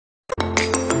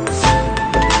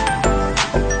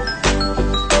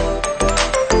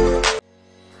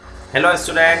Hello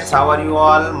students, how are you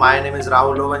all? My name is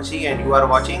Rahul Ovanshi and you are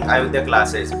watching AYODHYA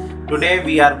classes. Today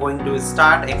we are going to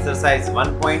start exercise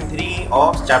 1.3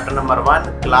 of chapter number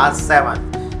 1 class 7.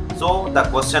 So the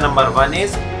question number 1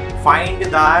 is find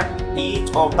the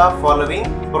each of the following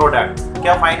products.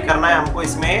 क्या find करना है हमको?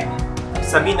 इसमें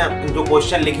सभी जो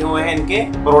question लिखे हुए हैं इनके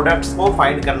प्रोडक्ट्स को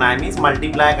फाइंड करना है, मीन्स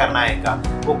मल्टीप्लाई करना है इनका।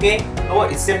 ओके, तो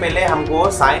इससे पहले हमको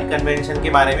साइन कन्वेंशन के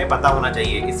बारे में पता होना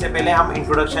चाहिए। इससे पहले हम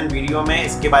इंट्रोडक्शन वीडियो में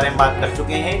इसके बारे में बात कर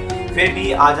चुके हैं, फिर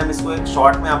भी आज हम इसको एक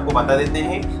शॉर्ट में आपको बता देते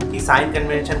हैं कि साइन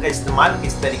कन्वेंशन का इस्तेमाल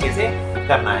किस तरीके से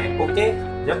करना है। ओके,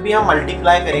 जब भी हम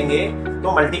मल्टीप्लाई करेंगे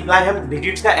तो मल्टीप्लाई हम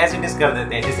डिजिट्स का एज इट इज कर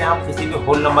देते हैं, जैसे हम किसी भी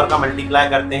होल नंबर का मल्टीप्लाई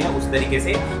करते हैं उस तरीके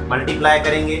से मल्टीप्लाई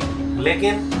करेंगे।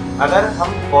 लेकिन अगर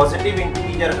हम पॉजिटिव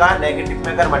इंटीजर का नेगेटिव में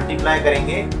अगर मल्टीप्लाई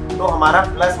करेंगे तो हमारा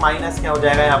प्लस माइनस क्या हो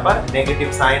जाएगा, यहाँ पर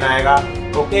नेगेटिव साइन आएगा।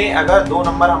 ओके, अगर दो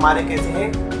नंबर हमारे कैसे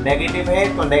हैं, नेगेटिव है,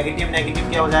 तो नेगेटिव नेगेटिव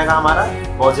क्या हो जाएगा, हमारा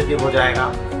पॉजिटिव हो जाएगा।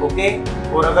 ओके,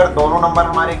 और अगर दोनों नंबर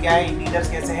हमारे क्या है,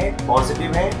 इंटीजर्स कैसे हैं,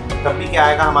 पॉजिटिव है, तब भी क्या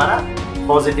आएगा, हमारा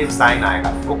पॉजिटिव साइन आएगा।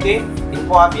 ओके,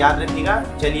 इनको आप याद रखिएगा।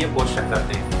 चलिए क्वेश्चन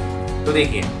करते हैं। तो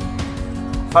देखिए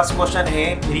फर्स्ट क्वेश्चन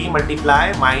है 3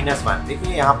 मल्टीप्लाई -1।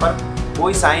 देखिए यहाँ पर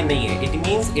कोई साइन नहीं है, it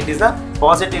means it is a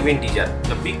positive integer.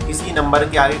 जब भी किसी नंबर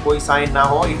के आगे कोई साइन ना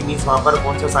हो, इट मीन्स वहां पर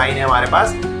कौन सा साइन है, हमारे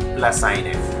पास प्लस साइन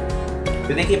है।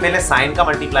 तो देखिए पहले साइन का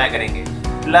मल्टीप्लाई करेंगे,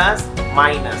 प्लस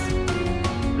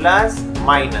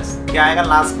माइनस क्या आएगा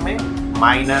लास्ट में,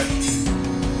 माइनस।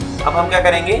 अब हम क्या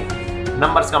करेंगे,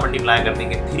 नंबर्स का मल्टीप्लाई कर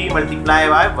देंगे। 3 मल्टीप्लाई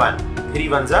बाय 1, 3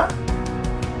 1 जा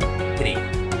 3,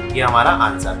 ये हमारा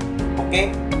आंसर। ओके,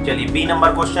 चलिए बी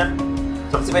नंबर क्वेश्चन।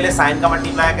 सबसे पहले साइन का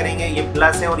मल्टीप्लाई करेंगे, ये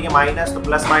प्लस है और ये माइनस, तो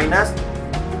plus minus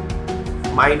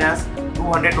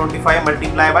 225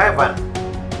 multiply by 1।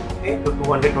 Okay, तो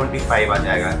 225 आ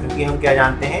जाएगा, क्योंकि हम क्या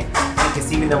जानते हैं कि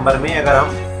किसी भी नंबर में अगर हम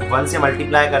 1 से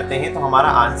मल्टीप्लाई करते हैं तो हमारा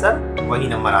आंसर वही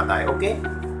नंबर आता है। ओके,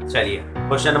 चलिए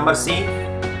क्वेश्चन नंबर सी,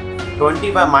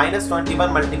 21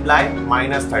 मल्टीप्लाई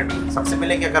 -30। सबसे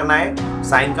पहले क्या करना है,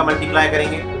 साइन का मल्टीप्लाई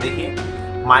करेंगे। देखिए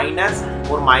माइनस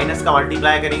और माइनस का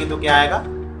मल्टीप्लाई करेंगे तो क्या आएगा,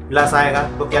 प्लस आएगा।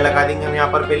 तो क्या लगा देंगे हम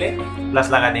यहाँ पर, पहले प्लस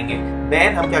लगा देंगे।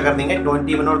 देन हम क्या कर देंगे,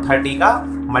 21 और 30 का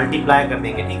मल्टीप्लाई कर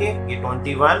देंगे। ठीक है, ये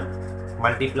 21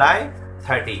 मल्टीप्लाई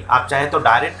 30। आप चाहे तो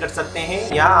डायरेक्ट कर सकते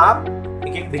हैं या आप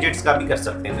एक एक डिजिट्स का भी कर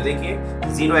सकते हैं। तो देखिए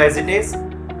 0 एज इट इज,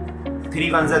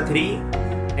 3 1 जा 3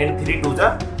 एंड 3 2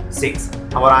 जा 6।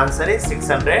 Our answer is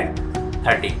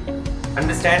 630।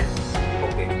 Understand?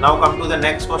 Okay, now come to the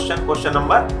next question, question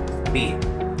number B.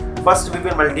 First we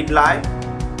will multiply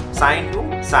sign to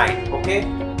sign. Okay,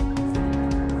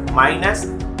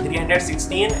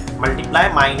 -316 multiply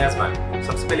 -1।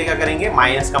 सबसे पहले क्या करेंगे,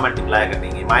 माइनस का मल्टीप्लाई कर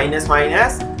देंगे, माइनस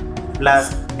माइनस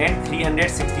प्लस, एंड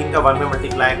 316 का 1 में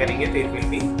मल्टीप्लाई करेंगे तो it will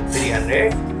be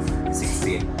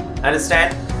 316।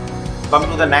 Understand? Come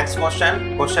to the next question,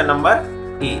 question number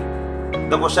E.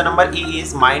 The question number E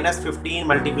is -15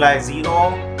 multiply 0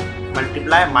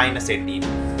 multiply -18।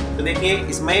 तो देखिए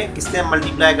इसमें किससे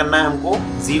मल्टीप्लाई करना है, हमको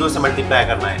 0 से मल्टीप्लाई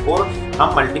करना है। और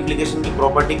हम मल्टीप्लिकेशन की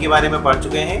प्रॉपर्टी के बारे में पढ़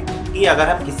चुके हैं कि अगर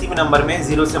हम किसी भी नंबर में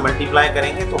 0 से मल्टीप्लाई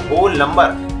करेंगे तो होल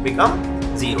नंबर बिकम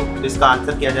 0। तो इसका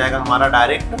आंसर क्या जाएगा, हमारा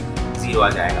डायरेक्ट 0 आ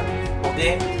जाएगा।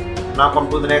 Okay, now come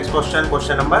to the next question,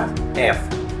 question number F.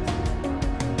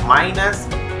 Minus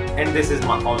and this is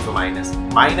also minus,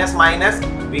 minus minus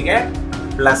we get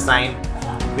plus sign.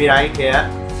 We write here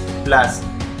plus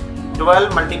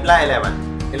 12 multiply 11,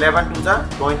 11 2 जा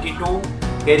 22,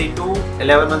 carry 2,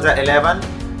 11 1 जा 11,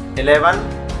 11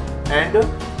 and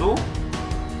 2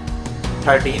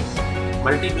 13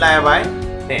 multiply by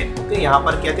 10। Okay, यहाँ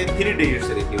पर क्या थे, 3 digit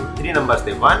से देखिए 3 numbers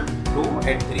थे, 1 2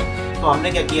 and 3। तो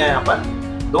हमने क्या किया, यहाँ पर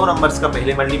 2 नंबर्स का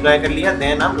पहले मल्टीप्लाई कर लिया,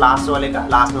 देन हम लास्ट वाले का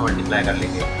लास्ट में मल्टीप्लाई कर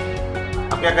लेंगे।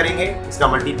 अब क्या करेंगे, इसका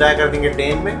मल्टीप्लाई कर देंगे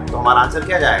 10 में, तो हमारा आंसर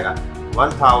क्या जाएगा,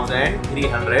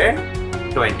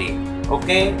 1320।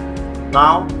 Okay,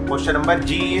 now question number G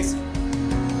is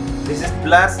this is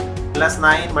plus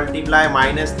 9 multiply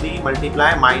 -3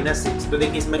 multiply -6। तो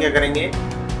देखिए इसमें क्या करेंगे,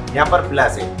 यहाँ पर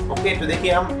प्लस है। ओके, तो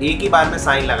देखिए हम एक ही बार में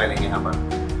साइन लगा लेंगे, यहाँ पर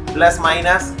प्लस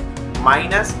माइनस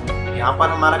माइनस, यहाँ पर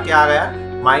हमारा क्या आ गया,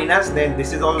 minus, then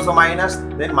this is also minus,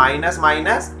 then minus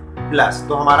minus plus.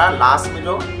 तो हमारा लास्ट में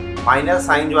जो फाइनल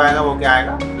साइन जो आएगा वो क्या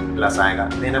आएगा, प्लस आएगा।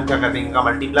 देन हम क्या कर देंगे का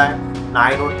मल्टीप्लाई,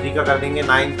 9 और 3 का कर देंगे,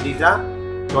 9 3 जा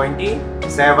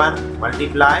 27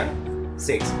 मल्टीप्लाई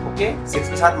 6। ओके, 6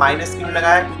 के साथ माइनस क्यों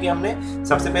लगाया, क्योंकि हमने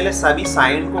सबसे पहले सभी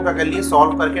साइन को क्या कर लिए,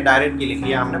 सॉल्व करके डायरेक्ट ये लिख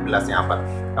लिया हमने प्लस यहाँ पर।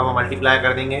 अब हम मल्टीप्लाई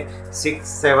कर देंगे, 6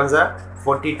 7 जा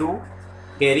 42,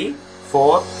 कैरी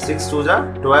 4, 6 2 जा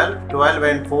 12, 12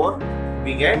 and 4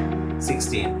 we get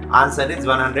 16. Answer is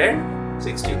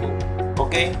 162.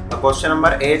 Okay. The question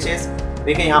number H is,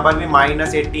 देखिए यहाँ पर भी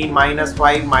 -18,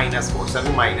 -5, -4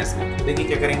 सभी माइनस में। तो देखिए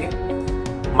क्या करेंगे,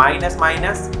 माइनस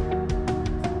माइनस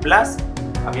प्लस,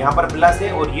 अब यहाँ पर प्लस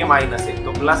है और ये माइनस है,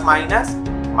 तो plus minus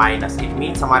minus, it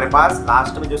means हमारे पास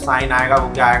लास्ट में जो साइन आएगा वो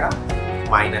क्या आएगा,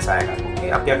 माइनस आएगा। ओके,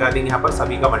 अब क्या कर देंगे यहाँ पर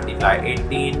सभी का मल्टीप्लाई,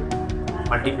 18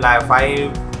 मल्टीप्लाई 5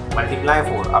 मल्टीप्लाई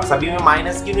 4। अब सभी में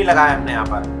माइनस क्यों नहीं लगाया हमने यहाँ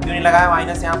पर, क्यों नहीं लगाया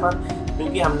माइनस यहाँ पर,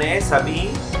 क्योंकि हमने सभी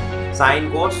साइन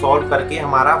को सॉल्व करके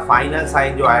हमारा फाइनल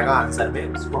साइन जो आएगा आंसर में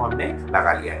उसको हमने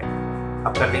लगा लिया है।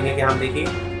 अब कर देंगे कि हम देखिए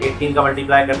 18 का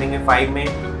मल्टीप्लाई कर देंगे 5 में,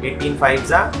 18 5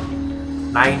 जा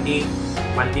 90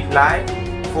 मल्टीप्लाई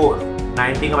 4,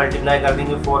 90 का मल्टीप्लाई कर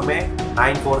देंगे 4 में,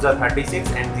 9 4 जा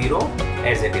 36 and 0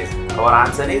 as it is. Our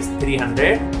answer is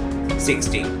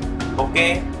 360।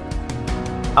 Okay,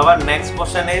 our next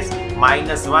question is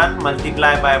 -1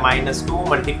 multiply by -2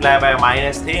 multiply by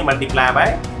 -3 multiply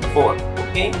by 4।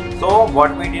 Okay, so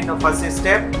what we did in the first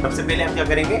step, सबसे पहले हम क्या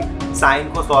करेंगे, साइन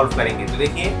को सॉल्व करेंगे। तो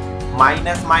देखिए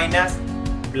माइनस माइनस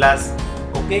प्लस,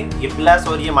 ओके ये प्लस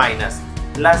और ये माइनस,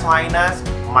 प्लस माइनस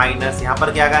माइनस, यहाँ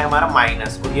पर क्या आएगा हमारा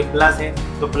माइनस और ये प्लस है,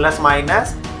 तो plus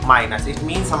minus minus, it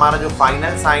means हमारा जो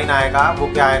फाइनल साइन आएगा वो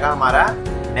क्या आएगा, हमारा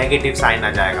नेगेटिव साइन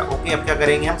आ जाएगा। ओके, अब क्या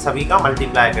करेंगे, हम सभी का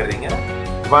मल्टीप्लाई कर देंगे ना,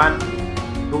 1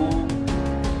 2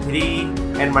 3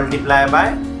 एंड मल्टीप्लाई बाय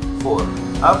 4।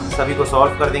 अब सभी को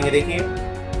सॉल्व कर देंगे। देखिए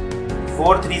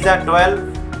 4 3 जा 12,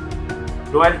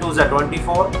 12 2 जा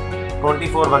 24,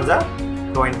 24 1 जा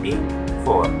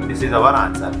 24। This is our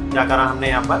answer. क्या करा हमने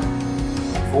यहाँ पर,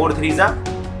 4 3 जा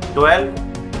 12,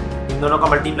 इन दोनों का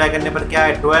मल्टीप्लाई करने पर क्या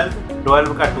है 12,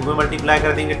 12 का 2 में मल्टीप्लाई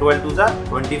कर देंगे, 12 2 जा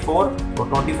 24 और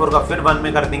 24 का फिर 1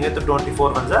 में कर देंगे तो 24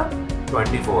 1 जा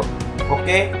 24।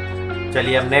 ओके,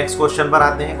 चलिए अब नेक्स्ट क्वेश्चन पर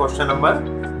आते हैं, क्वेश्चन नंबर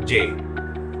जे।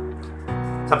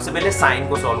 सबसे पहले साइन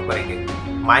को सॉल्व करेंगे,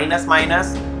 minus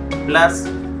minus plus,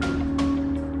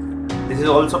 this is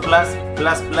also plus,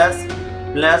 plus plus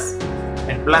plus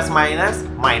and plus minus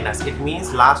minus, it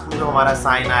means last में जो हमारा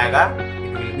साइन आएगा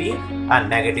it will be a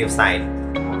negative sign.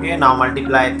 Okay, now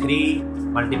multiply 3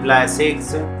 multiply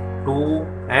 6 2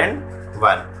 and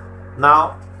 1।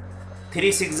 Now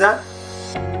 3 6 जा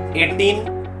 18,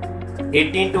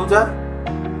 18 2 जा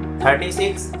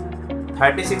 36,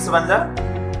 36 1 जा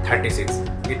 36,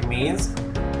 it means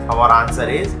our answer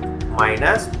is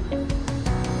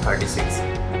 -36।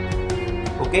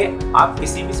 Okay, आप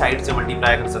किसी भी साइड से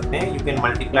मल्टीप्लाई कर सकते हैं, you can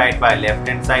multiply it by left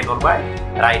hand side और bye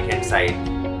right hand side,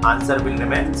 answer will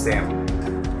remain same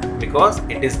because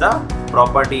it is the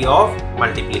property of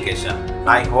multiplication.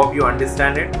 I hope you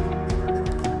understand it.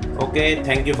 Okay,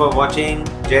 thank you for watching.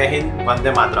 जय हिंद,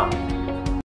 वंदे मातरम।